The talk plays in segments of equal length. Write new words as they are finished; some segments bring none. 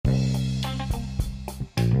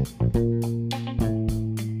Good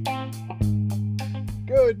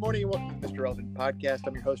morning and welcome to the Mr. Relevant Podcast.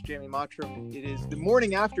 I'm your host, Jamie Mottram. It is the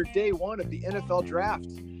morning after day one of the NFL Draft.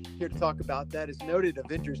 Here to talk about that is noted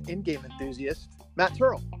Avengers in-game enthusiast, Matt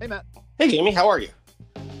Turrell. Hey, Matt. Hey, Jamie. How are you?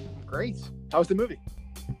 Great. How was the movie?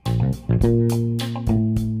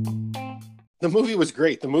 The movie was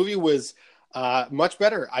great. The movie was much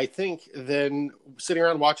better, I think, than sitting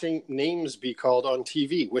around watching names be called on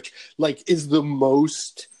TV, which is the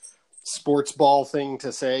most sports ball thing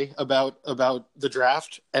to say about the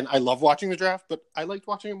draft. And I love watching the draft, but I liked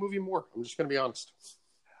watching a movie more. I'm just going to be honest.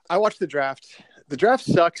 I watched the draft. The draft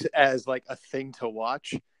sucks as a thing to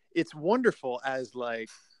watch. It's wonderful as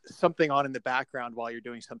something on in the background while you're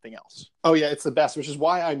doing something else. Oh yeah, it's the best, which is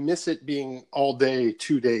why I miss it being all day,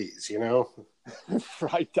 2 days,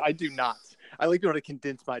 Right. I do not. I like to be able to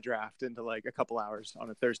condense my draft into a couple hours on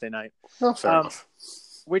a Thursday night. Oh, fair enough.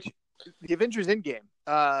 Which the Avengers Endgame,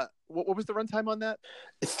 what was the runtime on that?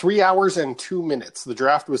 3 hours and 2 minutes. The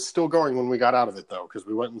draft was still going when we got out of it, though, because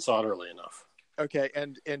we went and saw it early enough. Okay,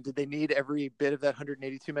 and did they need every bit of that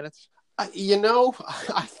 182 minutes? I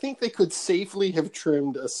think they could safely have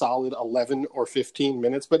trimmed a solid 11 or 15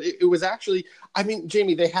 minutes, but it was actually,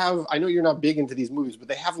 Jamie, I know you're not big into these movies, but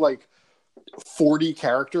they have 40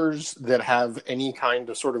 characters that have any kind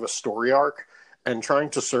of sort of a story arc, and trying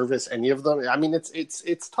to service any of them,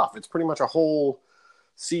 it's tough. It's pretty much a whole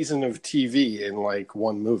season of TV in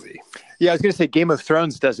one movie. Yeah, I was going to say Game of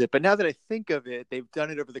Thrones does it, but now that I think of it, they've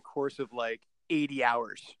done it over the course of 80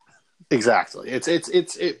 hours. Exactly. It's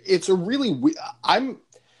a really I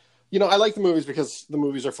like the movies because the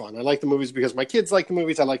movies are fun. I like the movies because my kids like the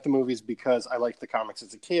movies. I like the movies because I liked the comics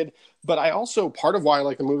as a kid. But I also, part of why I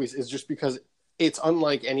like the movies is just because it's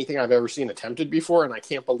unlike anything I've ever seen attempted before, and I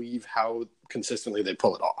can't believe how consistently they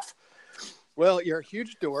pull it off. Well, you're a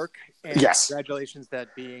huge dork, and yes, congratulations that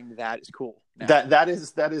is cool. Now. That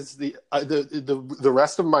is the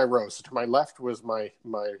rest of my row. So to my left was my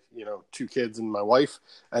 2 kids and my wife,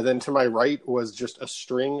 and then to my right was just a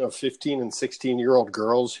string of 15 and 16-year-old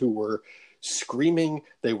girls who were screaming.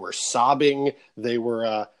 They were sobbing. They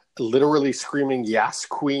were literally screaming "Yes,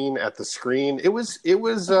 Queen" at the screen. It was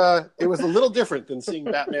a little different than seeing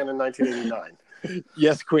Batman in 1989.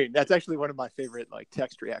 Yes, Queen. That's actually one of my favorite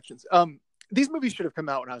text reactions. These movies should have come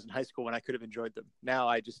out when I was in high school when I could have enjoyed them. Now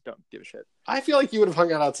I just don't give a shit. I feel like you would have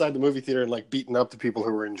hung out outside the movie theater and beaten up the people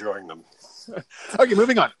who were enjoying them. Okay,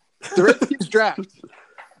 moving on. The Redskins draft.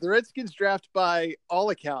 The Redskins draft, by all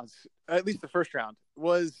accounts, at least the first round,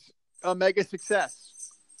 was a mega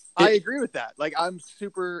success. I agree with that. I'm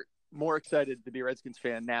super more excited to be a Redskins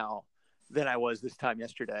fan now than I was this time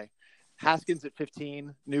yesterday. Haskins at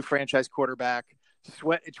 15, new franchise quarterback.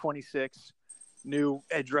 Sweat at 26. New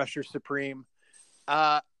edge rusher supreme.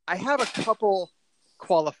 I have a couple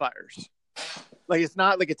qualifiers. It's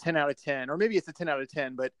not a 10 out of 10, or maybe it's a 10 out of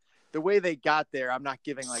 10, but the way they got there, I'm not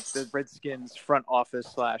giving the Redskins front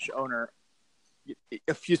office / owner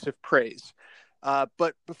effusive praise.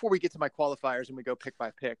 But before we get to my qualifiers and we go pick by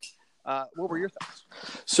pick, what were your thoughts?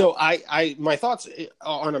 So my thoughts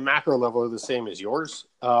on a macro level are the same as yours.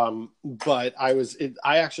 But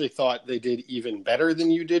I actually thought they did even better than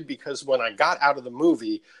you did, because when I got out of the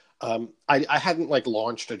movie, I hadn't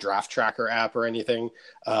launched a draft tracker app or anything.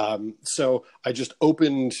 So I just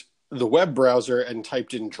opened the web browser and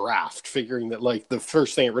typed in draft, figuring that the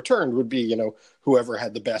first thing it returned would be, whoever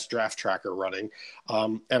had the best draft tracker running.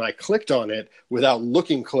 And I clicked on it without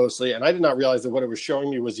looking closely. And I did not realize that what it was showing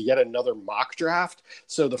me was yet another mock draft.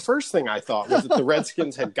 So the first thing I thought was that the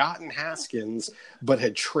Redskins had gotten Haskins, but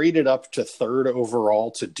had traded up to 3rd overall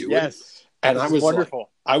to do it. And I was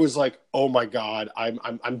wonderful. I was like, oh my God,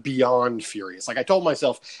 I'm beyond furious. I told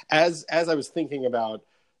myself as I was thinking about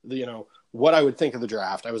what I would think of the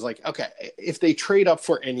draft, I was like, okay, if they trade up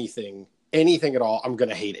for anything at all, I'm going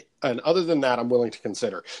to hate it. And other than that, I'm willing to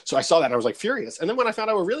consider. So I saw that and I was furious. And then when I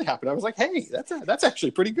found out what really happened, I was like, hey, that's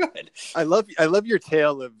actually pretty good. I love your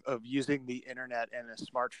tale of using the internet and a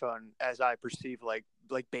smartphone as I perceive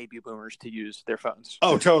baby boomers to use their phones.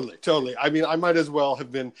 Oh, totally. I might as well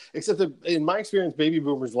have been, except that in my experience, baby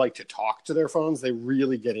boomers like to talk to their phones. They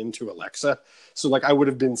really get into Alexa. So I would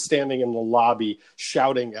have been standing in the lobby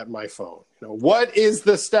shouting at my phone, what is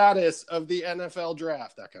the status of the NFL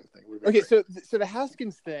draft? That kind of thing. Okay. So the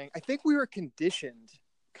Haskins thing, I think we were conditioned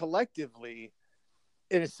collectively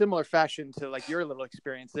in a similar fashion to your little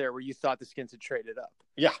experience there, where you thought the Skins had traded up.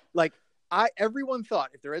 Yeah. Everyone thought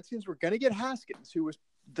if the Redskins were going to get Haskins, who was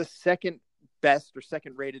the second best or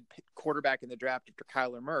second rated quarterback in the draft after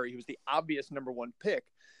Kyler Murray, who was the obvious number 1 pick,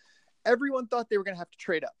 everyone thought they were going to have to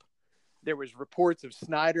trade up. There was reports of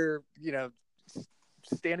Snyder,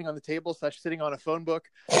 standing on the table / sitting on a phone book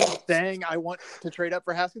saying I want to trade up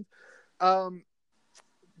for Haskins.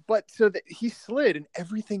 But so that he slid and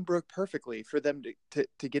everything broke perfectly for them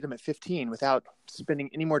to get him at 15 without spending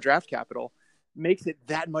any more draft capital makes it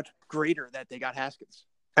that much greater that they got Haskins.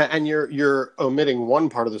 And you're omitting one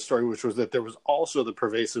part of the story, which was that there was also the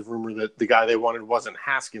pervasive rumor that the guy they wanted wasn't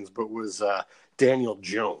Haskins, but was Daniel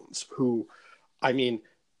Jones, who, I mean,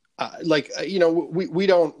 we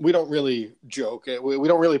don't really joke. We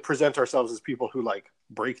don't really present ourselves as people who like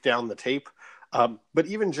break down the tape. But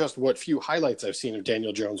even just what few highlights I've seen of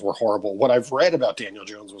Daniel Jones were horrible. What I've read about Daniel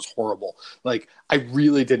Jones was horrible. Like, I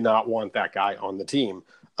really did not want that guy on the team.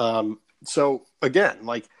 So again,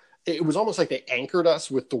 like, it was almost like they anchored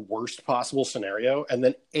us with the worst possible scenario, and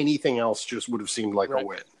then anything else just would have seemed like a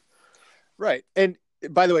win. Right. And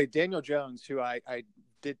by the way, Daniel Jones, who I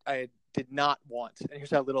did not want, and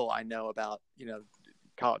here's how little I know about,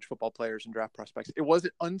 college football players and draft prospects. It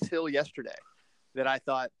wasn't until yesterday that I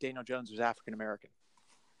thought Daniel Jones was African American.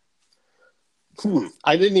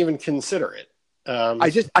 I didn't even consider it.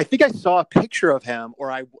 I think I saw a picture of him,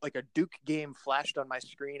 or a Duke game flashed on my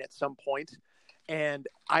screen at some point, and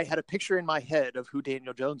I had a picture in my head of who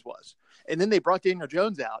Daniel Jones was. And then they brought Daniel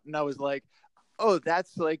Jones out, and I was like, oh,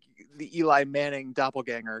 that's like the Eli Manning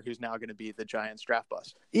doppelganger who's now going to be the Giants draft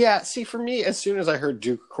bust. Yeah, see, for me, as soon as I heard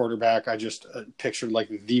Duke quarterback, I just pictured like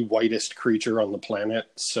the whitest creature on the planet.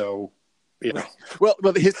 So, Well,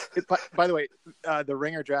 by the way, the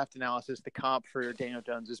Ringer draft analysis, the comp for Daniel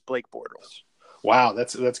Jones is Blake Bortles. Wow,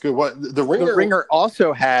 that's good. What the Ringer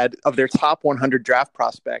also had, of their top 100 draft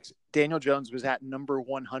prospects, Daniel Jones was at number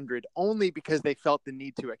 100 only because they felt the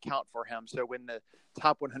need to account for him. So when the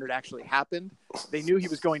top 100 actually happened, they knew he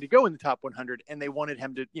was going to go in the top 100, and they wanted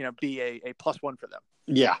him to, be a +1 for them.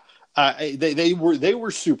 Yeah, they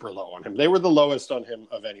were super low on him. They were the lowest on him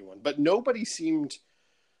of anyone, but nobody seemed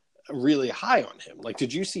really high on him. Like,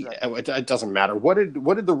 did you see? Right. It doesn't matter. What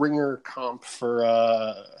did the Ringer comp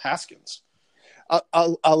for Haskins?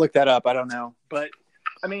 I'll look that up. I don't know, but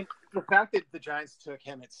I mean, the fact that the Giants took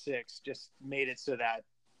him at 6 just made it so that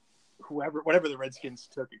whatever the Redskins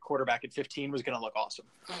took at quarterback at 15 was going to look awesome.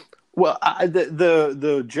 Well,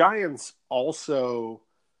 the Giants also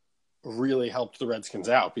really helped the Redskins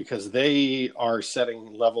out because they are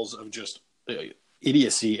setting levels of just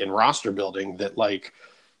idiocy in roster building that, like,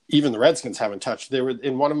 even the Redskins haven't touched. They were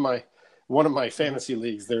in one of my fantasy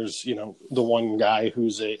leagues. There's, the one guy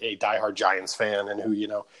who's a diehard Giants fan and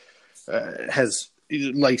who,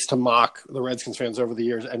 likes to mock the Redskins fans over the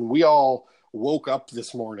years. And we all woke up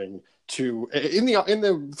this morning to, in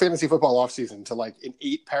the fantasy football offseason, to like an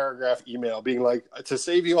 8-paragraph email being like, to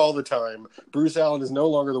save you all the time, Bruce Allen is no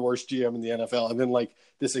longer the worst GM in the NFL. And then like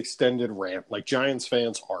this extended rant, like Giants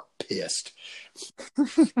fans are pissed.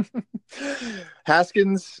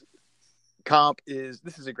 Haskins comp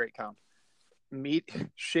this is a great comp.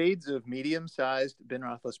 Shades of medium-sized Ben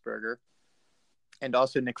Roethlisberger, and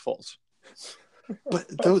also Nick Foles.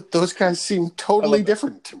 But those guys seem totally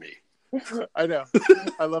different to me. I know.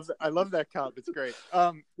 I love that comp. It's great.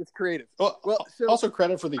 It's creative. Well, also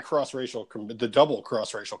credit for the double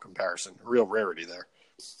cross-racial comparison. Real rarity there.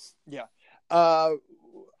 Yeah. I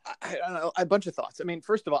don't know, a bunch of thoughts. I mean,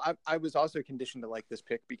 first of all, I was also conditioned to like this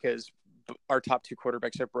pick because our top 2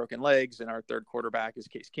 quarterbacks have broken legs, and our third quarterback is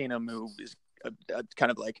Case Keenum, who is a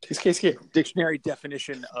kind of like dictionary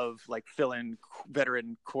definition of like fill-in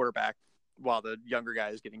veteran quarterback while the younger guy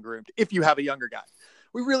is getting groomed. If you have a younger guy,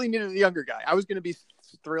 we really needed a younger guy. I was going to be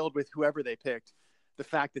thrilled with whoever they picked. The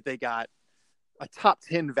fact that they got a top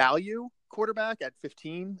 10 value quarterback at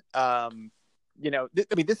 15,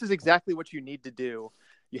 this is exactly what you need to do.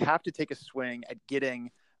 You have to take a swing at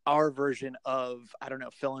getting our version of, I don't know,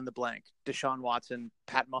 fill in the blank, Deshaun Watson,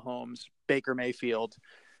 Pat Mahomes, Baker Mayfield,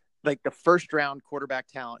 like the first round quarterback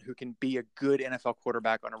talent who can be a good NFL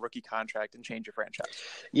quarterback on a rookie contract and change your franchise.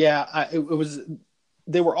 Yeah,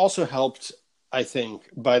 they were also helped, I think,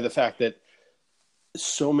 by the fact that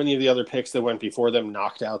so many of the other picks that went before them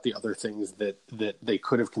knocked out the other things that they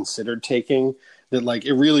could have considered taking, that like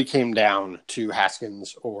it really came down to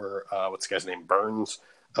Haskins or what's the guy's name? Burns.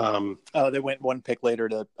 They went one pick later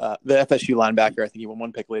to the FSU linebacker. I think he went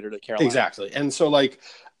one pick later to Carolina. Exactly. And so like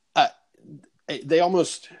they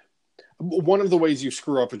almost, one of the ways you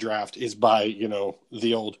screw up a draft is by,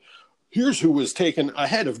 the old, here's who was taken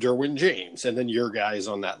ahead of Derwin James. And then your guy is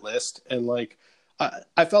on that list. And like,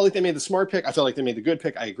 I felt like they made the smart pick. I felt like they made the good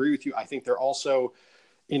pick. I agree with you. I think they're also,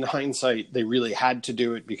 in hindsight, they really had to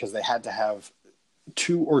do it because they had to have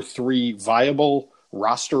 2 or 3 viable,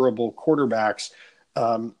 rosterable quarterbacks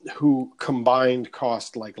who combined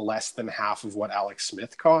cost like less than half of what Alex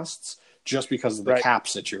Smith costs. just because of the Right. cap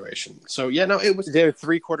situation. So yeah, no, it was Their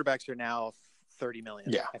 3 quarterbacks are now $30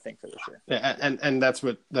 million. Yeah. I think for this year. and that's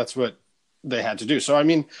what they had to do. So I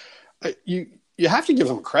mean, you have to give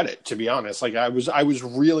them credit, to be honest. Like I was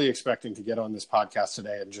really expecting to get on this podcast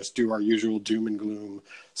today and just do our usual doom and gloom,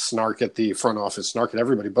 snark at the front office, snark at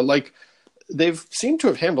everybody, but like they've seemed to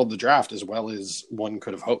have handled the draft as well as one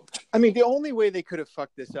could have hoped. I mean, the only way they could have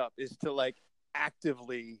fucked this up is to like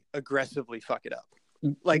actively, aggressively fuck it up.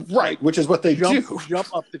 Like Right, which is what they do.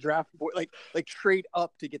 Jump up the draft board, like trade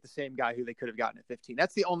up to get the same guy who they could have gotten at 15.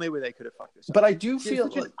 That's the only way they could have fucked this up. But I do It's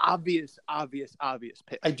feel such an obvious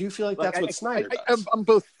pick. I do feel like that's what Snyder does. I'm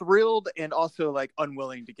both thrilled and also like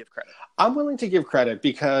unwilling to give credit. I'm willing to give credit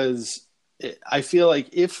because I feel like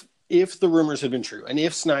if the rumors had been true and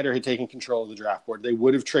if Snyder had taken control of the draft board, they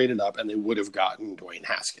would have traded up and they would have gotten Dwayne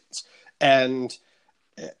Haskins. And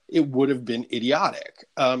it would have been idiotic.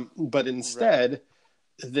 But instead,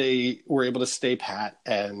 they were able to stay pat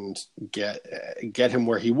and get him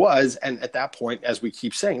where he was. And at that point, as we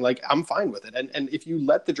keep saying, like, I'm fine with it. And if you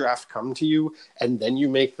let the draft come to you and then you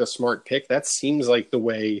make the smart pick, that seems like the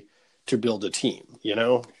way to build a team, you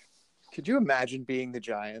know? Could you imagine being the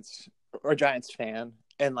Giants or a Giants fan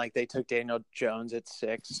and like they took Daniel Jones at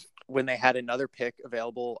 6 when they had another pick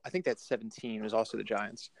available? I think that's 17 was also the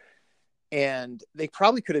Giants. And they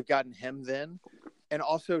probably could have gotten him then. And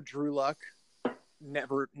also Drew Luck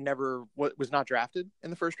never was not drafted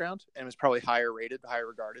in the first round and was probably higher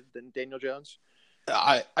regarded than Daniel Jones.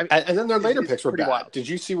 I mean, and then their later picks were bad. Wild. Did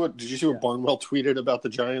you see what Barnwell tweeted about the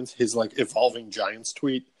Giants? His like evolving Giants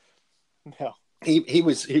tweet. No. He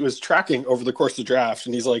was tracking over the course of the draft,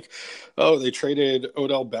 and he's like, "Oh, they traded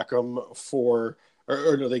Odell Beckham for,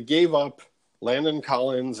 or no, they gave up Landon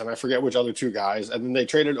Collins, and I forget which other 2 guys, and then they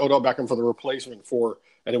traded Odell Beckham for the replacement for,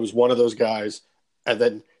 and it was one of those guys, and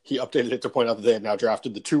then he updated it to point out that they had now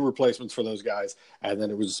drafted the 2 replacements for those guys, and then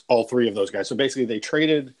it was all 3 of those guys. So basically, they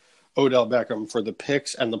traded Odell Beckham for the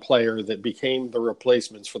picks and the player that became the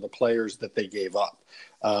replacements for the players that they gave up."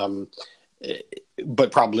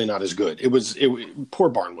 But probably not as good. It was poor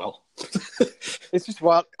Barnwell. It's just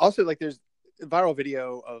wild. Also, like there's a viral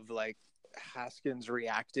video of like Haskins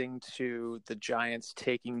reacting to the Giants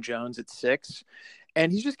taking Jones at 6,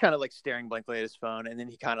 and he's just kind of like staring blankly at his phone, and then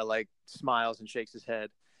he kind of like smiles and shakes his head.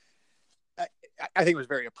 I think it was a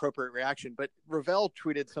very appropriate reaction, but Ravel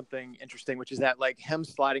tweeted something interesting, which is that like him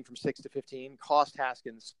sliding from 6 to 15 cost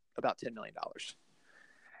Haskins about $10 million.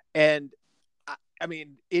 And I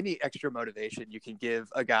mean, any extra motivation you can give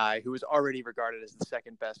a guy who was already regarded as the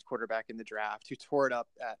second best quarterback in the draft, who tore it up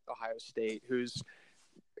at Ohio State, who's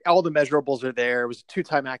all the measurables are there, was a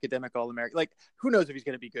 2-time academic All-American. Like, who knows if he's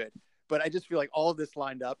going to be good? But I just feel like all of this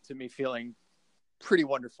lined up to me feeling pretty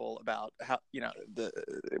wonderful about how, you know,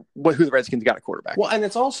 who the Redskins got a quarterback. Well, and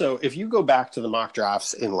it's also, if you go back to the mock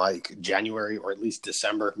drafts in like January or at least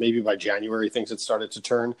December, maybe by January things had started to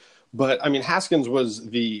turn. But I mean, Haskins was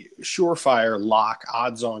the surefire lock,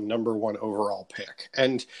 odds-on number 1 overall pick.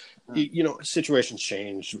 And, you know, situations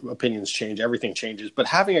change, opinions change, everything changes. But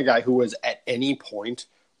having a guy who was at any point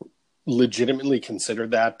legitimately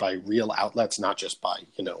considered that by real outlets, not just by,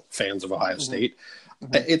 you know, fans of Ohio State,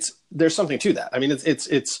 there's something to that. I mean,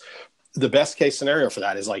 it's the best case scenario for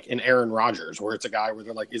that is like in Aaron Rodgers, where it's a guy where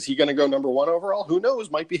they're like, is he going to go number 1 overall? Who knows?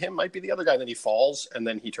 Might be him, might be the other guy. And then he falls and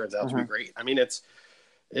then he turns out to be great. I mean,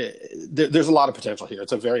 there's a lot of potential here.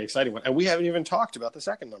 It's a very exciting one. And we haven't even talked about the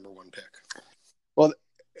second number 1 pick. Well,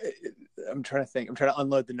 I'm trying to think. I'm trying to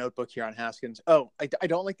unload the notebook here on Haskins. Oh, I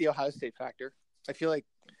don't like the Ohio State factor. I feel like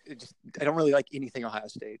I don't really like anything Ohio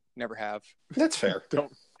State. Never have. That's fair.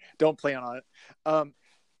 Don't plan on it.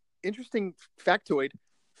 Interesting factoid.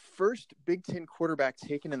 First Big Ten quarterback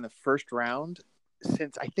taken in the first round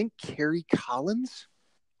since I think Kerry Collins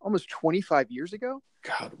almost 25 years ago.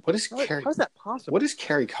 God, what is Kerry? How's that possible? What is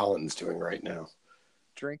Kerry Collins doing right now?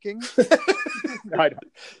 Drinking? No, I don't.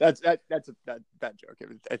 That's a bad joke.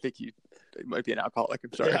 I think he might be an alcoholic.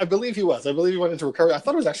 I'm sorry. Yeah, I believe he was. I believe he went into recovery. I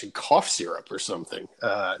thought it was actually cough syrup or something,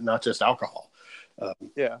 not just alcohol.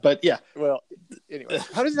 Yeah, but yeah. Well, anyway,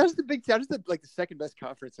 how does the second best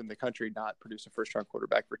conference in the country not produce a first round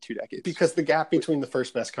quarterback for 2 decades? Because the gap between the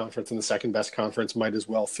first best conference and the second best conference might as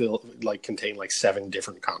well contain like 7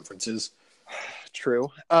 different conferences. True.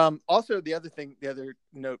 Also, the other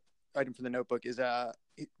item from the notebook is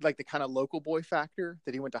like the kind of local boy factor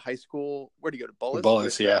that he went to high school. Where did he go to?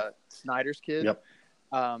 Bullis, yeah. Snyder's kid. Yep.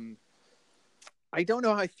 I don't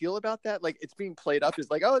know how I feel about that. Like, it's being played up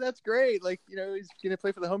as like, oh, that's great. Like, you know, he's going to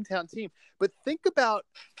play for the hometown team. But think about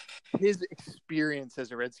his experience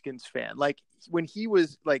as a Redskins fan. Like, when he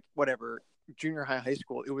was like, whatever, junior high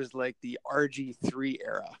school, it was like the RG3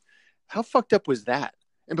 era. How fucked up was that?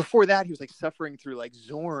 And before that, he was like suffering through like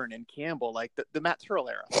Zorn and Campbell, like the Matt Turl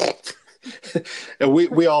era. And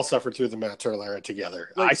we all suffered through the Matt Turl era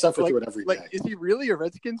together. I suffer through it every day. Is he really a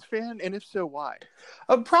Redskins fan? And if so, why?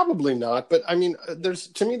 Probably not. But I mean, there's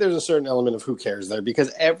a certain element of who cares there,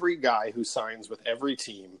 because every guy who signs with every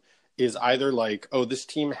team is either like, oh, this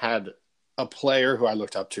team had a player who I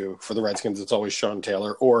looked up to. For the Redskins, it's always Sean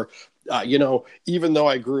Taylor. Or, even though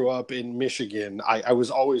I grew up in Michigan, I was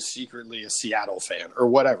always secretly a Seattle fan or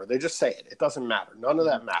whatever. They just say it. It doesn't matter. None of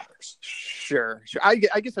that matters. Sure. I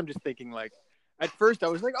guess I'm just thinking like, at first I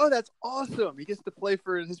was like, oh, that's awesome. He gets to play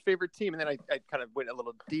for his favorite team. And then I kind of went a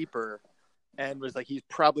little deeper and was like, he's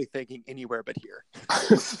probably thinking anywhere but here.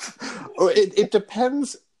 It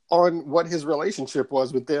depends on what his relationship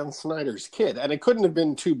was with Dan Snyder's kid. And it couldn't have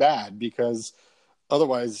been too bad, because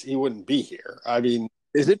otherwise he wouldn't be here. I mean,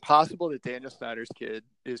 is it possible that Daniel Snyder's kid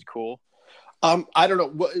is cool? I don't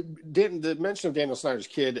know. The mention of Daniel Snyder's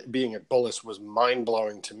kid being at Bullis was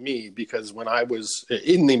mind-blowing to me, because when I was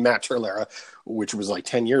in the Matt Turl era, which was like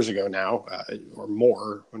 10 years ago now, or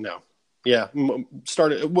more, no. Yeah,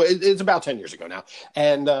 it's about 10 years ago now.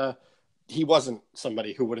 And he wasn't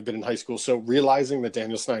somebody who would have been in high school. So realizing that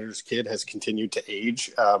Daniel Snyder's kid has continued to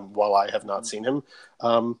age while I have not seen him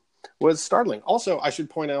was startling. Also, I should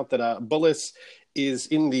point out that Bullis is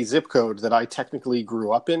in the zip code that I technically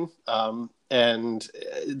grew up in. And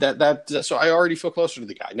so I already feel closer to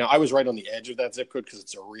the guy. Now, I was right on the edge of that zip code because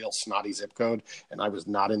it's a real snotty zip code, and I was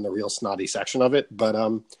not in the real snotty section of it. But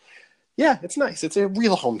yeah, it's nice. It's a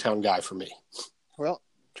real hometown guy for me. Well,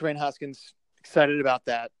 Dwayne Haskins, excited about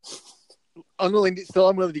that. Unwilling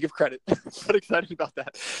to give credit, but excited about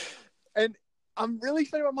that. And I'm really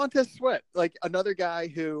excited about Montez Sweat, like another guy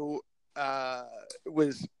who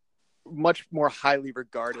was much more highly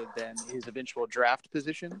regarded than his eventual draft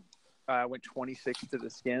position. Went 26 to the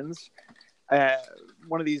Skins.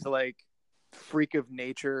 One of these like freak of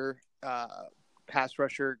nature pass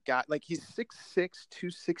rusher guy. Like he's 6'6",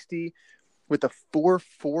 260 with a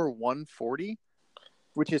 4.4 140,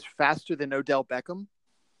 which is faster than Odell Beckham.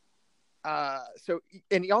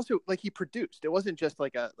 And he also he produced. It wasn't just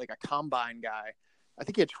like a combine guy. I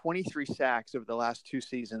think he had 23 sacks over the last 2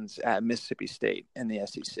 seasons at Mississippi State in the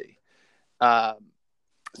SEC.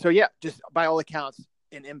 So yeah, just by all accounts,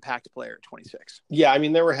 an impact player at 26. Yeah, I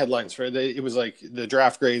mean, there were headlines for it. It was like the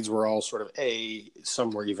draft grades were all sort of A,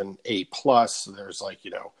 some were even A+. There's like,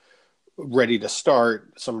 ready to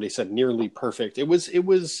start. Somebody said nearly perfect.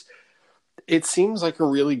 It seems like a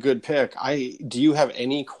really good pick. Do you have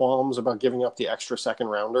any qualms about giving up the extra second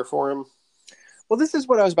rounder for him? Well, this is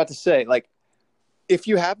what I was about to say. Like, if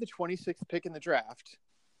you have the 26th pick in the draft,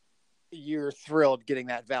 you're thrilled getting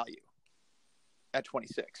that value at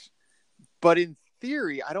 26. But in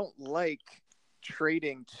theory, I don't like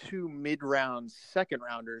trading 2 mid-round second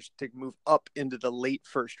rounders to move up into the late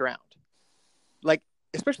first round. Like,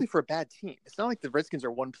 especially for a bad team. It's not like the Redskins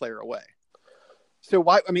are one player away. So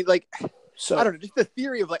why? I mean, so I don't know. Just the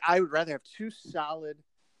theory of I would rather have 2 solid.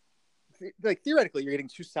 Theoretically, you're getting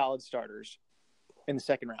 2 solid starters in the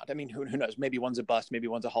second round. I mean, who knows? Maybe one's a bust, maybe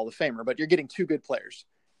one's a Hall of Famer, but you're getting 2 good players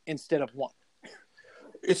instead of 1.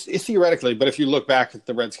 It's theoretically, but if you look back at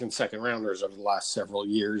the Redskins second rounders over the last several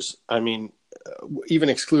years, I mean, even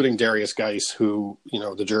excluding Darius Geis, who,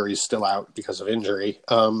 the jury's still out because of injury,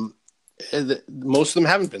 most of them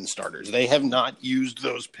haven't been starters. They have not used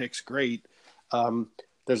those picks great.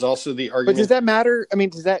 There's also the argument. But does that matter? I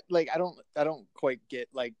mean, does that I don't quite get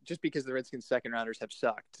just because the Redskins second rounders have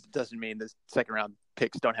sucked doesn't mean the second round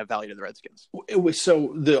picks don't have value to the Redskins.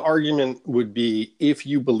 So the argument would be, if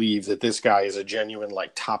you believe that this guy is a genuine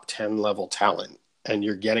top 10 level talent, and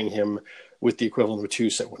you're getting him with the equivalent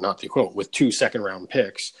of with 2 second round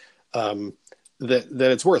picks, that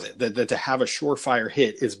it's worth it. That to have a surefire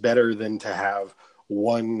hit is better than to have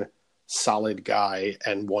 1 solid guy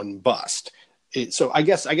and 1 bust. So I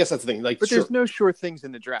guess that's the thing. But there's no sure things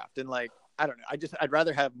in the draft, and I don't know. I'd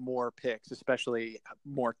rather have more picks, especially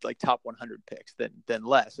more top 100 picks than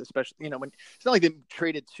less. Especially when it's not like they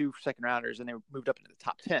traded 2 second rounders and they moved up into the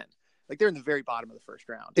top 10. They're in the very bottom of the first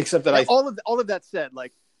round. Except that all of that said,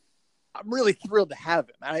 I'm really thrilled to have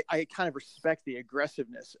him. I kind of respect the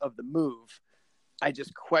aggressiveness of the move. I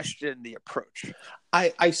just question the approach.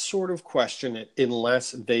 I sort of question it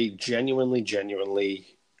unless they genuinely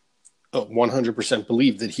 100%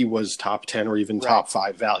 believe that he was top 10 or even top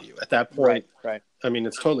 5 value. At that point, right. I mean,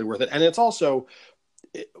 it's totally worth it. And it's also,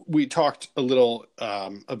 we talked a little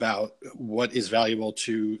about what is valuable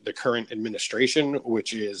to the current administration,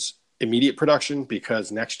 which is immediate production,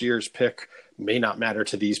 because next year's pick may not matter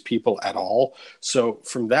to these people at all. So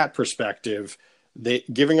from that perspective, They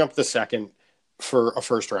giving up the second for a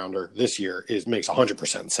first rounder this year makes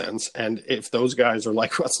 100% sense. And if those guys are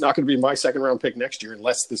like, well, it's not going to be my second round pick next year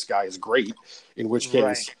unless this guy is great, in which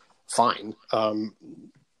case, fine.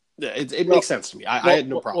 It makes sense to me. I had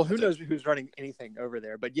no problem. Well, who knows who's running anything over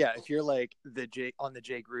there? But yeah, if you're like on the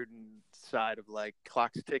Jay Gruden side of like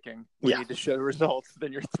clock's ticking, we need to show results,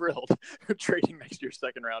 then you're thrilled trading next year's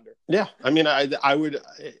second rounder. Yeah, I mean, I would,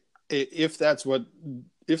 if that's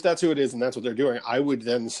who it is and that's what they're doing, I would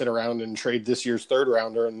then sit around and trade this year's third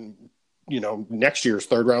rounder and next year's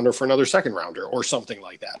third rounder for another second rounder or something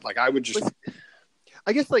like that. Like I would just,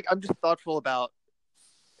 I guess like I'm just thoughtful about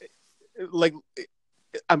like.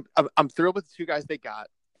 I'm thrilled with the two guys they got.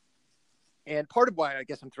 And part of why I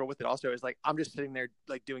guess I'm thrilled with it also is like I'm just sitting there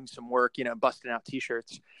like doing some work, busting out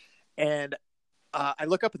T-shirts. And I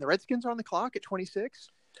look up and the Redskins are on the clock at 26.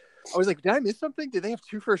 I was like, did I miss something? Did they have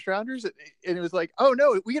 2 first rounders? And it was like, oh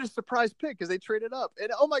no, we get a surprise pick because they traded up.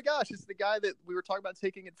 And oh my gosh, it's the guy that we were talking about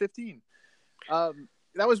taking at 15.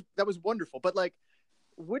 That was wonderful. But like,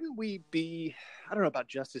 wouldn't we be, I don't know about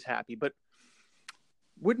just as happy, but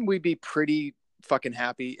wouldn't we be pretty fucking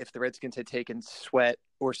happy if the Redskins had taken Sweat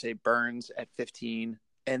or say Burns at 15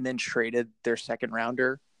 and then traded their second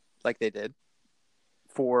rounder like they did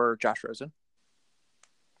for Josh Rosen?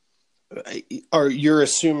 You're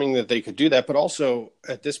assuming that they could do that, but also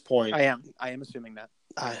at this point, I am assuming that.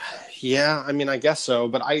 Yeah, I mean, I guess so,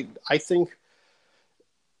 but I think,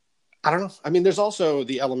 I don't know. I mean, there's also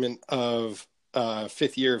the element of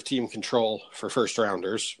fifth year of team control for first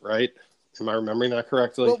rounders, right? Am I remembering that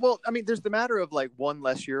correctly? Well, I mean, there's the matter of like one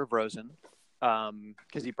less year of Rosen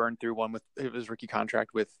because he burned through one with his rookie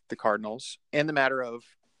contract with the Cardinals, and the matter of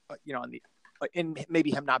and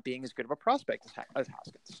maybe him not being as good of a prospect as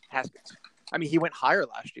Haskins. I mean, he went higher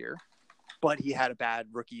last year, but he had a bad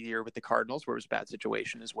rookie year with the Cardinals, where it was a bad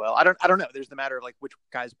situation as well. I don't know. There's the matter of like which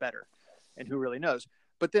guy's better, and who really knows.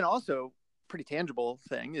 But then also, pretty tangible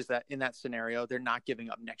thing is that in that scenario, they're not giving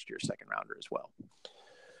up next year's second rounder as well.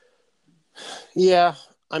 Yeah,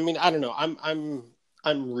 I mean, I don't know.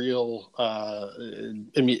 I'm real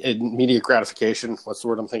immediate gratification. What's the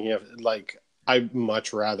word I'm thinking of? Like, I'd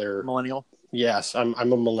much rather millennial. Yes, I'm a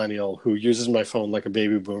millennial who uses my phone like a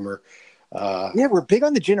baby boomer. Yeah, we're big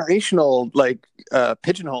on the generational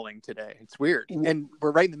pigeonholing today. It's weird, and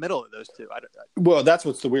we're right in the middle of those two. Well, that's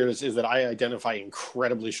what's the weirdest is that I identify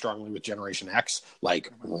incredibly strongly with Generation X, like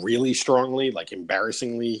really strongly, like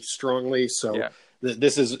embarrassingly strongly. So. Yeah.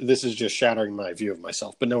 This is just shattering my view of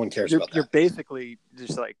myself, but no one cares about that. You're basically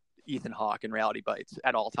just like Ethan Hawke in Reality Bites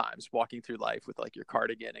at all times, walking through life with like your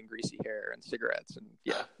cardigan and greasy hair and cigarettes, and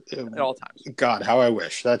at all times. God, how I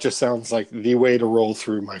wish. That just sounds like the way to roll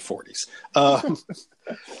through my 40s.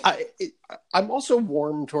 I'm also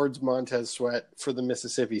warm towards Montez Sweat for the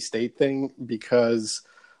Mississippi State thing because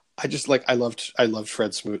I loved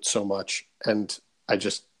Fred Smoot so much, and it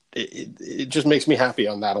just makes me happy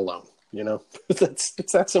on that alone.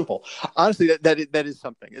 It's that simple. Honestly, that is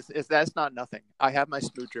something. That's not nothing. I have my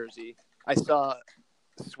Smoot jersey. I saw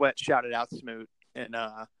Sweat shouted out Smoot in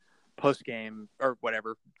a post game or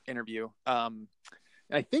whatever interview. And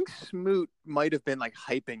I think Smoot might have been like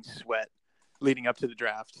hyping Sweat leading up to the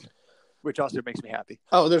draft, which also makes me happy.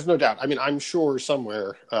 Oh, there's no doubt. I mean, I'm sure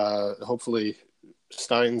somewhere, hopefully,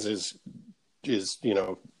 Steins is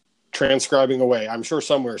transcribing away. I'm sure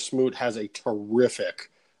somewhere Smoot has a terrific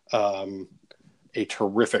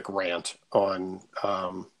rant on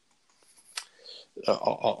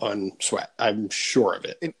Sweat. I'm sure of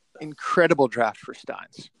it. Incredible draft for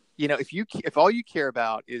Steins. If all you care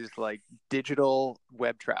about is like digital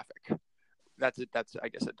web traffic, that's I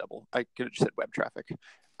guess a double. I could have just said web traffic.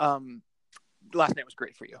 Last name was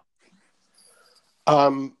great for you.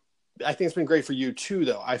 I think it's been great for you too,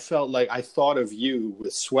 though. I felt like I thought of you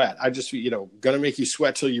with Sweat. I just, gonna make you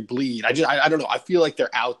sweat till you bleed. I don't know. I feel like they're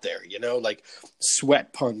out there, like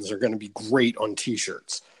sweat puns are going to be great on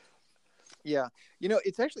T-shirts. Yeah.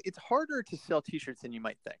 It's harder to sell T-shirts than you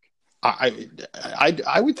might think.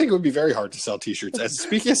 I would think it would be very hard to sell T-shirts. As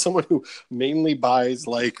speaking as someone who mainly buys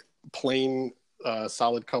like plain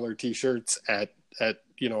solid color T-shirts at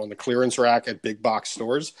on the clearance rack at big box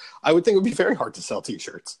stores, I would think it would be very hard to sell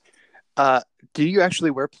T-shirts. Do you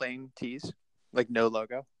actually wear plain tees, like no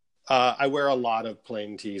logo? I wear a lot of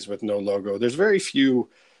plain tees with no logo. There's very few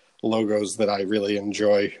logos that I really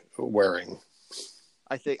enjoy wearing.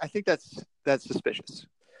 I think that's suspicious.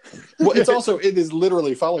 Well, it is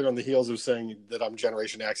literally following on the heels of saying that I'm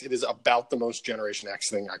Generation X. It is about the most Generation X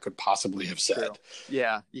thing I could possibly have said. True.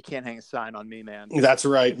 Yeah, you can't hang a sign on me, man. That's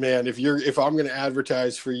right, man. If I'm going to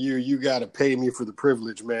advertise for you, you got to pay me for the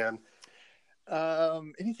privilege, man.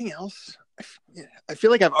 Anything else? I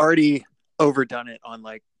feel like I've already overdone it on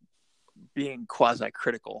like being quasi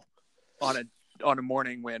critical on a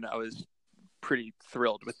morning when I was pretty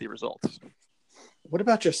thrilled with the results. What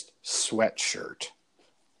about just sweatshirt?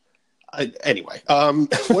 Anyway,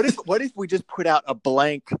 what if we just put out a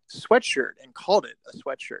blank sweatshirt and called it a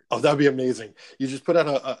sweatshirt? Oh, that'd be amazing. You just put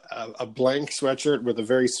out a blank sweatshirt with a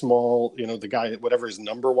very small, the guy, whatever his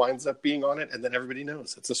number winds up being on it, and then everybody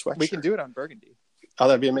knows it's a sweatshirt. We can do it on burgundy. Oh,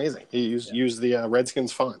 that'd be amazing. Use the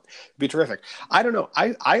Redskins font. It'd be terrific. I don't know.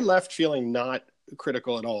 I left feeling not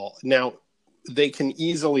critical at all. Now, they can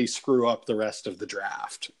easily screw up the rest of the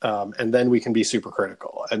draft, and then we can be super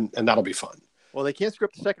critical, and that'll be fun. Well, they can't screw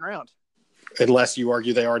up the second round. Unless you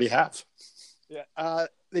argue they already have. Yeah.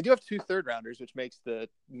 They do have 2 third-rounders, which makes the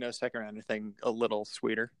no second-rounder thing a little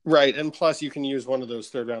sweeter. Right, and plus you can use one of those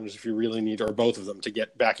third-rounders if you really need, or both of them, to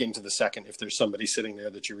get back into the second if there's somebody sitting there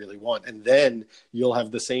that you really want. And then you'll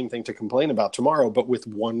have the same thing to complain about tomorrow, but with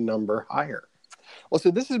one number higher. Well,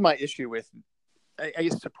 so this is my issue with, I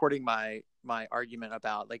guess, supporting my argument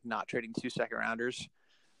about like not trading 2 second-rounders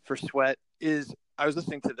for Sweat is I was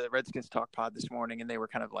listening to the Redskins Talk Pod this morning, and they were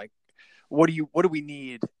kind of like, what do we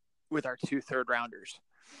need with our 2 third-rounders?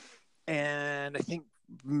 And I think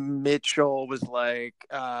Mitchell was like,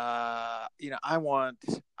 I want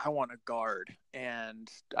a guard and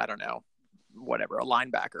I don't know, whatever, a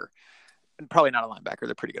linebacker. And probably not a linebacker.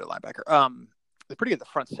 They're pretty good at linebacker. They're pretty good at the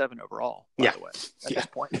front 7 overall, by the way, at this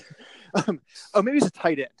point. Maybe it's a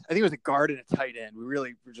tight end. I think it was a guard and a tight end.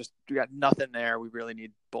 We got nothing there. We really need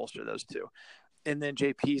to bolster those 2. And then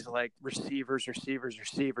JP's like receivers.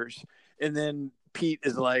 And then Pete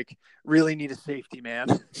is like, really need a safety, man.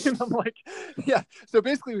 And I'm like, yeah. So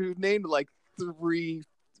basically we've named like 3,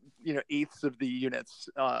 eighths of the units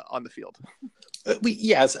on the field.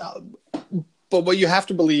 Yes. But what you have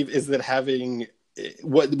to believe is that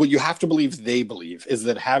what you have to believe they believe is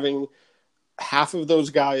that having half of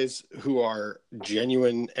those guys who are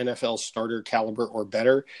genuine NFL starter caliber or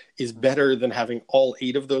better is better than having all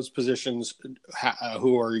 8 of those positions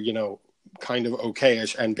who are, kind of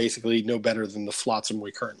okayish and basically no better than the flotsam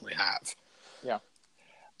we currently have. Yeah.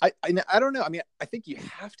 I don't know. I mean, I think you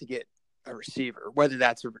have to get a receiver, whether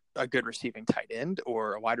that's a good receiving tight end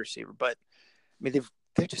or a wide receiver. But I mean,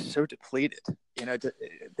 they're just so depleted.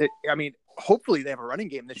 Hopefully they have a running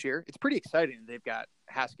game this year. It's pretty exciting. They've got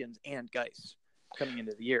Haskins and Geis coming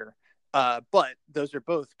into the year. But those are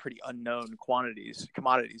both pretty unknown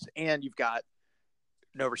commodities, and you've got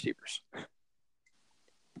no receivers.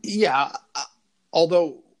 Yeah.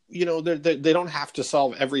 Although, they don't have to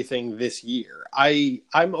solve everything this year. I'm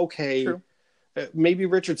okay. True. Maybe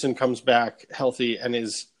Richardson comes back healthy and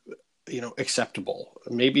is, acceptable.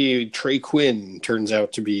 Maybe Trey Quinn turns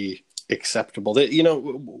out to be acceptable.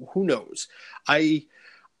 Who knows?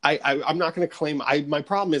 I'm not going to claim. My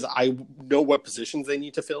problem is I know what positions they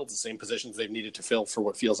need to fill. It's the same positions they've needed to fill for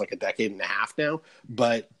what feels like a decade and a half now.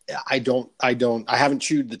 But I haven't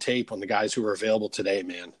chewed the tape on the guys who are available today,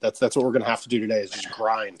 man. That's what we're going to have to do today is just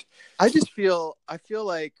grind. I feel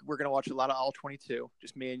like we're going to watch a lot of all 22,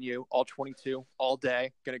 just me and you, all 22 all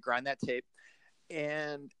day, going to grind that tape.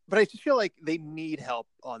 But I just feel like they need help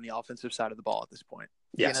on the offensive side of the ball at this point.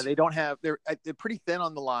 Yes. They don't have, they're pretty thin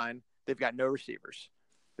on the line. They've got no receivers.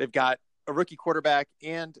 They've got a rookie quarterback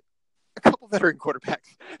and a couple veteran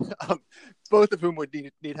quarterbacks, both of whom would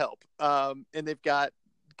need help. And they've got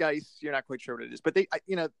guys, you're not quite sure what it is, but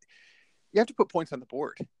you have to put points on the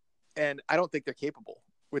board. And I don't think they're capable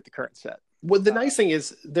with the current set. Well, the nice thing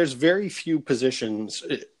is there's very few positions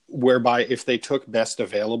whereby if they took best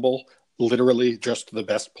available, literally just the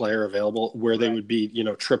best player available, where they would be,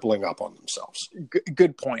 tripling up on themselves.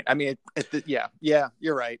 Good point. I mean,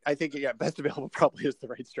 you're right. I think, best available probably is the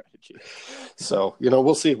right strategy. So,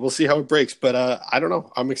 we'll see. We'll see how it breaks. But I don't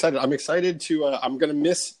know. I'm excited. I'm excited to I'm going to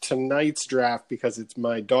miss tonight's draft because it's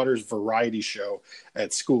my daughter's variety show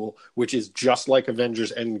at school, which is just like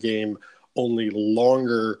Avengers Endgame, only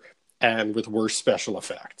longer and with worse special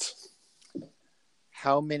effects.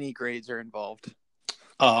 How many grades are involved?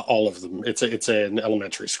 All of them. It's an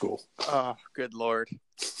elementary school. Oh, good Lord.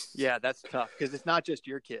 Yeah, that's tough because it's not just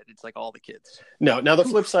your kid. It's like all the kids. No. Now, the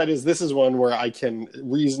flip side is this is one where I can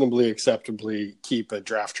reasonably acceptably keep a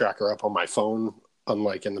draft tracker up on my phone,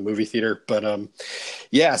 unlike in the movie theater. But,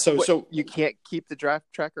 So you can't keep the draft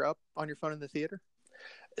tracker up on your phone in the theater?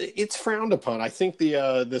 It's frowned upon. I think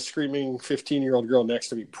the screaming 15-year-old girl next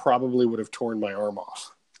to me probably would have torn my arm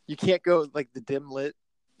off. You can't go like the dim lit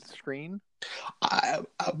screen?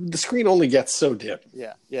 The screen only gets so dim.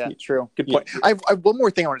 Yeah, true. Good point. Yeah. I have one more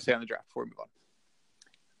thing I want to say on the draft before we move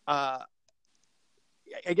on.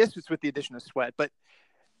 I guess it's with the addition of Sweat, but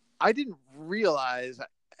I didn't realize,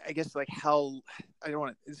 I guess, like how, I don't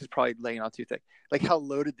want to, this is probably laying out too thick, like how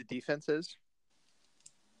loaded the defense is.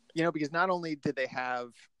 Because not only did they have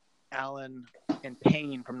Allen and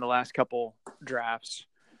Payne from the last couple drafts,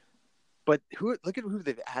 but look at who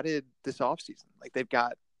they've added this offseason. Like they've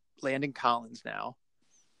got Landon Collins now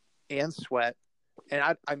and Sweat.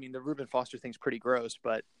 And I mean, the Reuben Foster thing's pretty gross,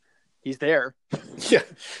 but he's there. Yeah.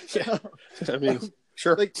 I mean,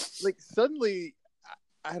 sure. Like suddenly,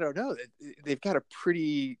 I don't know. They've got a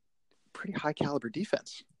pretty high caliber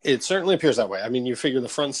defense. It certainly appears that way. I mean, you figure the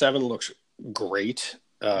front seven looks great,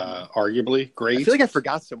 arguably great. I feel like I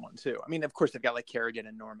forgot someone too. I mean, of course they've got like Kerrigan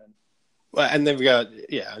and Norman. And they've got,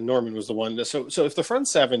 Norman was the one. So if the front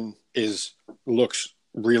seven looks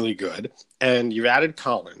really good, and you've added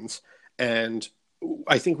Collins, and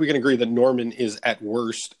I think we can agree that Norman is at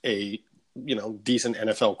worst a decent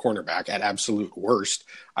NFL cornerback, at absolute worst.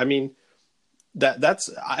 I mean, that's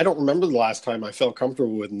I don't remember the last time I felt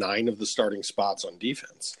comfortable with 9 of the starting spots on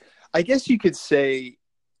defense. I guess you could say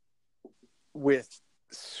with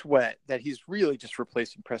Sweat that he's really just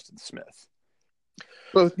replacing Preston Smith.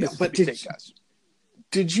 Both Mississippi State guys.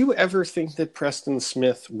 Did you ever think that Preston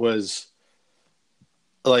Smith was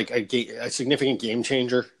like a significant game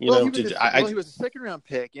changer? He was a second round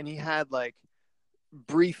pick, and he had like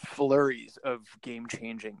brief flurries of game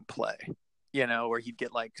changing play. Where he'd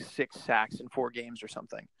get like 6 sacks in 4 games or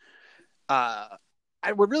something.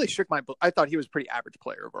 What really shook I thought he was a pretty average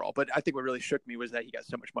player overall, but I think what really shook me was that he got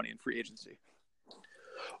so much money in free agency.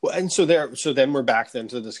 Well, and so then we're back then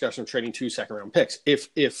to the discussion of trading 2 second-round picks.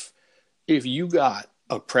 If you got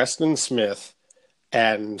a Preston Smith,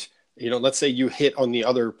 and let's say you hit on the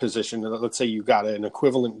other position, let's say you got an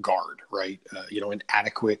equivalent guard, right? An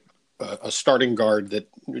adequate, a starting guard that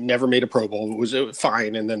never made a Pro Bowl, was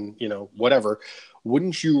fine, and then whatever.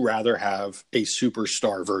 Wouldn't you rather have a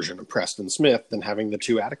superstar version of Preston Smith than having the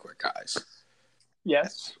 2 adequate guys?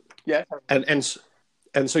 Yes. Yeah.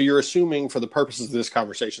 And so you're assuming, for the purposes of this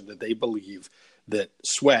conversation, that they believe that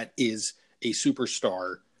Sweat is a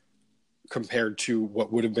superstar compared to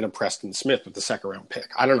what would have been a Preston Smith with the second-round pick.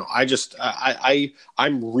 I don't know.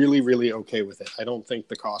 I'm really, really okay with it. I don't think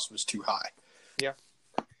the cost was too high. Yeah.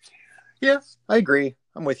 Yeah, I agree.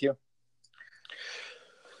 I'm with you.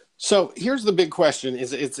 So here's the big question: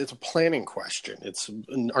 it's a planning question. It's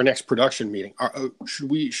our next production meeting.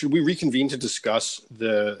 Should we reconvene to discuss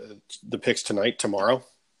the picks tomorrow?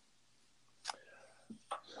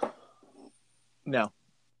 No,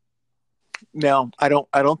 I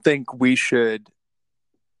don't think we should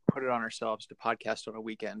put it on ourselves to podcast on a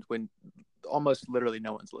weekend when almost literally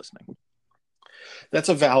no one's listening. That's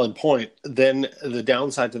a valid point. Then the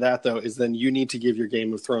downside to that, though, is then you need to give your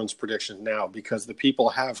Game of Thrones prediction now, because the people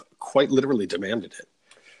have quite literally demanded it.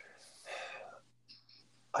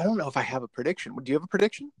 I don't know if I have a prediction. Do you have a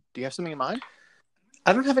prediction? Do you have something in mind?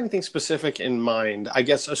 I don't have anything specific in mind. I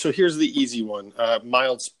guess so. Here's the easy one. Not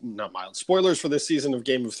mild spoilers for this season of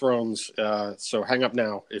Game of Thrones. So hang up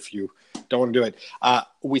now if you don't want to do it.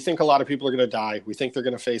 We think a lot of people are going to die. We think they're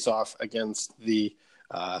going to face off against the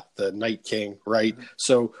Night King, right? Mm-hmm.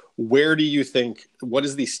 So where do you think, what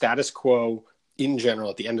is the status quo in general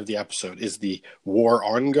at the end of the episode? Is the war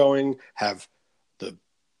ongoing? Have the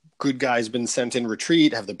good guys been sent in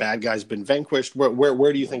retreat? Have the bad guys been vanquished?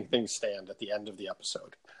 Where do you think things stand at the end of the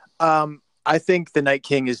episode? I think the Night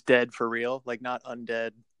King is dead for real, like not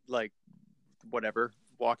undead, like whatever,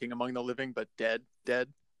 walking among the living, but dead.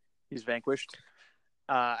 He's vanquished.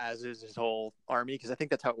 As is his whole army, because I think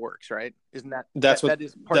that's how it works, right? Isn't that that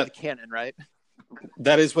is part of the canon, right?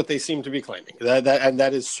 That is what they seem to be claiming. That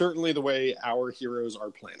is certainly the way our heroes are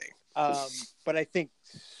planning. But I think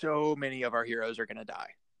so many of our heroes are going to die.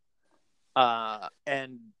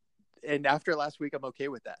 And after last week, I'm okay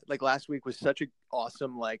with that. Like last week was such an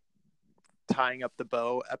awesome, like tying up the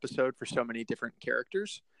bow episode for so many different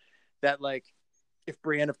characters that, like, if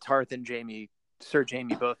Brienne of Tarth and Sir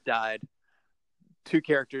Jaime both died, 2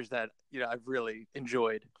 characters that I've really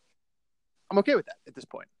enjoyed, I'm okay with that at this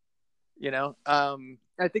point.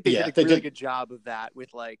 I think they did a really good job of that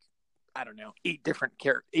with, like, I don't know, 8 different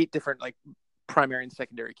like primary and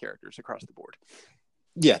secondary characters across the board.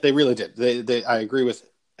 Yeah, they really did. I agree with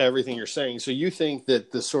everything you're saying. So you think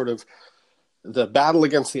that the battle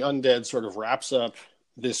against the undead sort of wraps up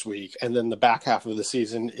this week, and then the back half of the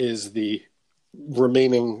season is the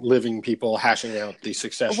remaining living people hashing out the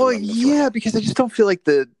succession. Well, yeah, because I just don't feel like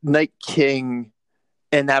the Night King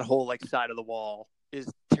and that whole like side of the wall is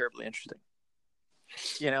terribly interesting.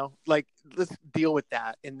 Like let's deal with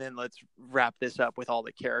that, and then let's wrap this up with all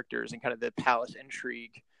the characters and kind of the palace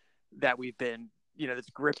intrigue that we've been, that's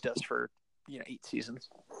gripped us for 8 seasons.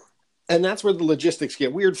 And that's where the logistics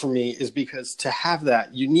get weird for me, is because to have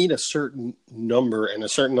that, you need a certain number and a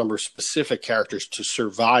certain number of specific characters to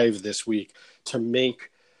survive this week to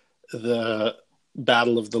make the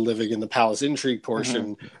Battle of the Living and the Palace Intrigue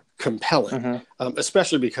portion compelling.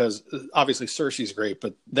 Especially because obviously Cersei's great,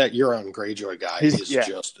 but that Euron Greyjoy guy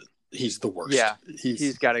he's the worst. Yeah,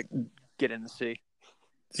 he's got to get in the sea.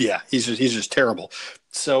 Yeah, he's just terrible.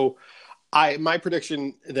 So my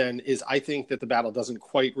prediction then is I think that the battle doesn't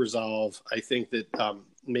quite resolve. I think that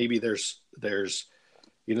maybe there's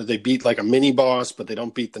they beat like a mini boss, but they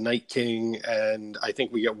don't beat the Night King. And I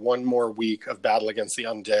think we get one more week of battle against the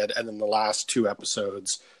undead. And then the last 2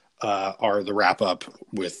 episodes are the wrap up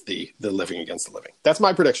with the living against the living. That's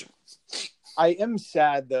my prediction. I am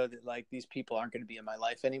sad though that like these people aren't going to be in my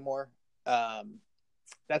life anymore.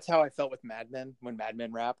 That's how I felt with Mad Men when Mad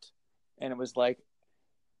Men wrapped. And it was like,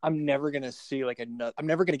 I'm never going to see I'm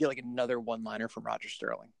never going to get like another one-liner from Roger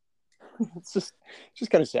Sterling. It's just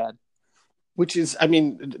kind of sad. Which is, I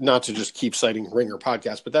mean, not to just keep citing Ringer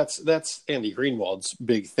podcast, but that's Andy Greenwald's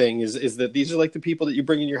big thing is that these are like the people that you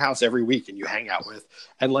bring in your house every week and you hang out with,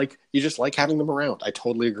 and like you just like having them around. I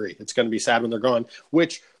totally agree. It's going to be sad when they're gone,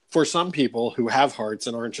 which for some people who have hearts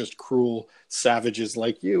and aren't just cruel savages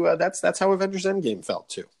like you, that's how Avengers Endgame felt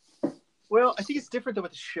too. Well, I think it's different though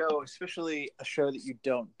with the show, especially a show that you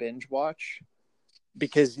don't binge watch,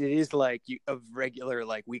 because it is like a regular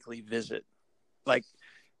like weekly visit, like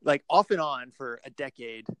off and on for a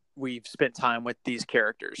decade, we've spent time with these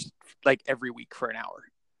characters like every week for an hour.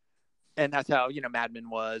 And that's how, Mad Men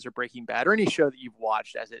was, or Breaking Bad, or any show that you've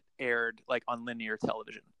watched as it aired like on linear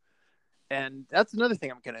television. And that's another thing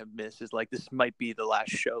I'm going to miss is like, this might be the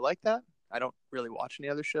last show like that. I don't really watch any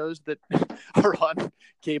other shows that are on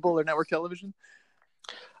cable or network television.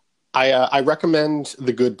 I recommend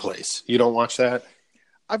The Good Place. You don't watch that?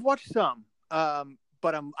 I've watched some,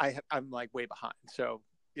 but I'm like way behind. So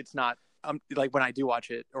it's not like when I do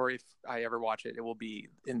watch it, or if I ever watch it, it will be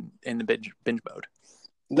in the binge mode.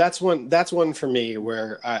 That's one for me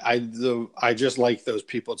where I just like those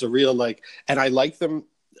people. It's a real like, and I like them.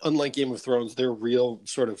 Unlike Game of Thrones, they're real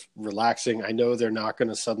sort of relaxing. I know they're not going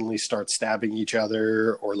to suddenly start stabbing each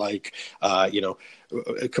other or like,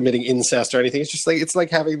 committing incest or anything. It's like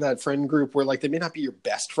having that friend group where like they may not be your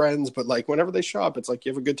best friends, but like whenever they show up, it's like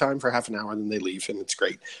you have a good time for half an hour and then they leave and it's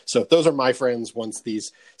great. So those are my friends once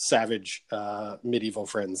these savage medieval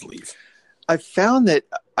friends leave. I found that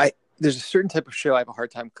there's a certain type of show I have a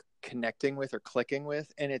hard time connecting with or clicking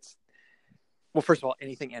with, and it's, well, first of all,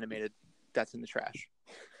 anything animated, that's in the trash.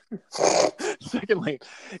 Secondly,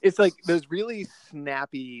 it's like those really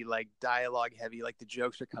snappy, like dialogue heavy, like the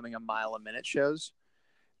jokes are coming a mile a minute shows.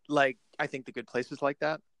 Like I think The Good Place is like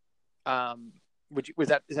that. Is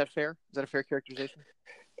that fair? Is that a fair characterization?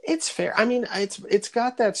 It's fair. I mean, it's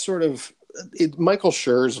got that sort of Michael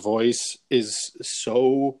Schur's voice is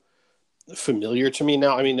so familiar to me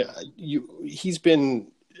now. I mean, he's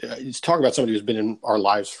talking about somebody who's been in our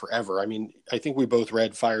lives forever. I mean, I think we both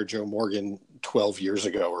read Fire Joe Morgan 12 years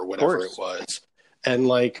ago or whatever it was. And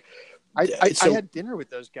like, I had dinner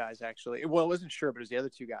with those guys actually. Well, I wasn't sure, but it was the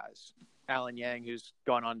other 2 guys, Alan Yang, who's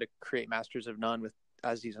gone on to create Masters of None with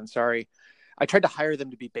Aziz Ansari. I tried to hire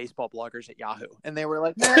them to be baseball bloggers at Yahoo, and they were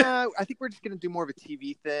like, "Nah, I think we're just going to do more of a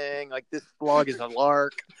TV thing. Like this blog is a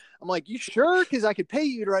lark." I'm like, "You sure? Because I could pay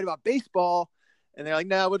you to write about baseball." And they're like,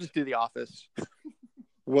 "No, we'll just do The Office."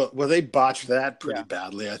 Well, they botched that pretty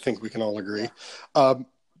badly. I think we can all agree.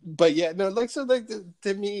 But yeah, no, like, so like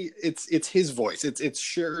to me, it's his voice. It's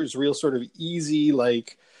Schur's real sort of easy,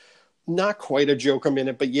 like not quite a joke a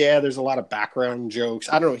minute, but yeah, there's a lot of background jokes.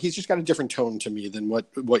 I don't know. He's just got a different tone to me than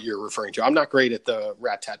what you're referring to. I'm not great at the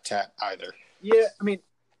rat-tat-tat either. Yeah, I mean,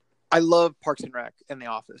 I love Parks and Rec and The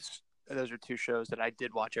Office. Those are 2 shows that I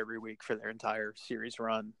did watch every week for their entire series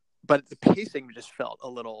run. But the pacing just felt a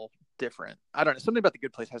little different. I don't know. Something about The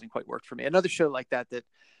Good Place hasn't quite worked for me. Another show like that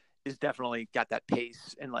is definitely got that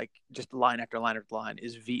pace and like just line after line after line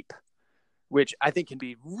is Veep, which I think can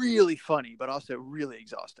be really funny, but also really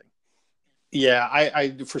exhausting. Yeah,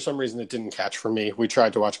 I for some reason it didn't catch for me. We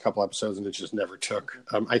tried to watch a couple episodes and it just never took.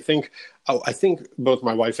 I think both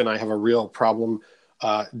my wife and I have a real problem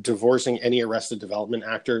divorcing any Arrested Development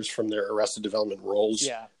actors from their Arrested Development roles.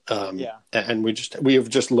 Yeah. And we have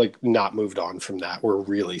just like not moved on from that. We're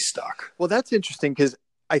really stuck. Well, that's interesting because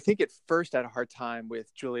I think at first I had a hard time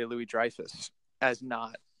with Julia Louis-Dreyfus as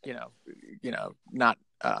not the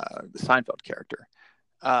Seinfeld character.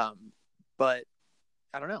 But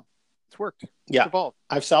I don't know. It's worked. Yeah. It's evolved.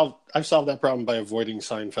 I've solved that problem by avoiding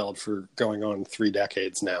Seinfeld for going on 3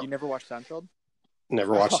 decades now. You never watched Seinfeld?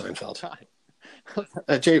 Never watched Seinfeld. God. Was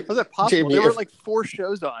that possible? Jamie, There were like 4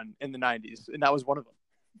 shows on in the 90s, and that was one of them.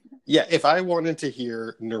 Yeah, if I wanted to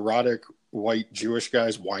hear neurotic white Jewish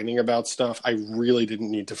guys whining about stuff, I really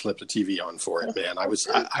didn't need to flip the TV on for it, man. I was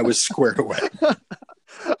squared away.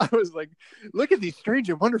 I was like, look at these strange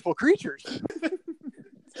and wonderful creatures.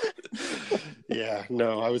 Yeah,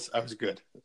 no, I was good.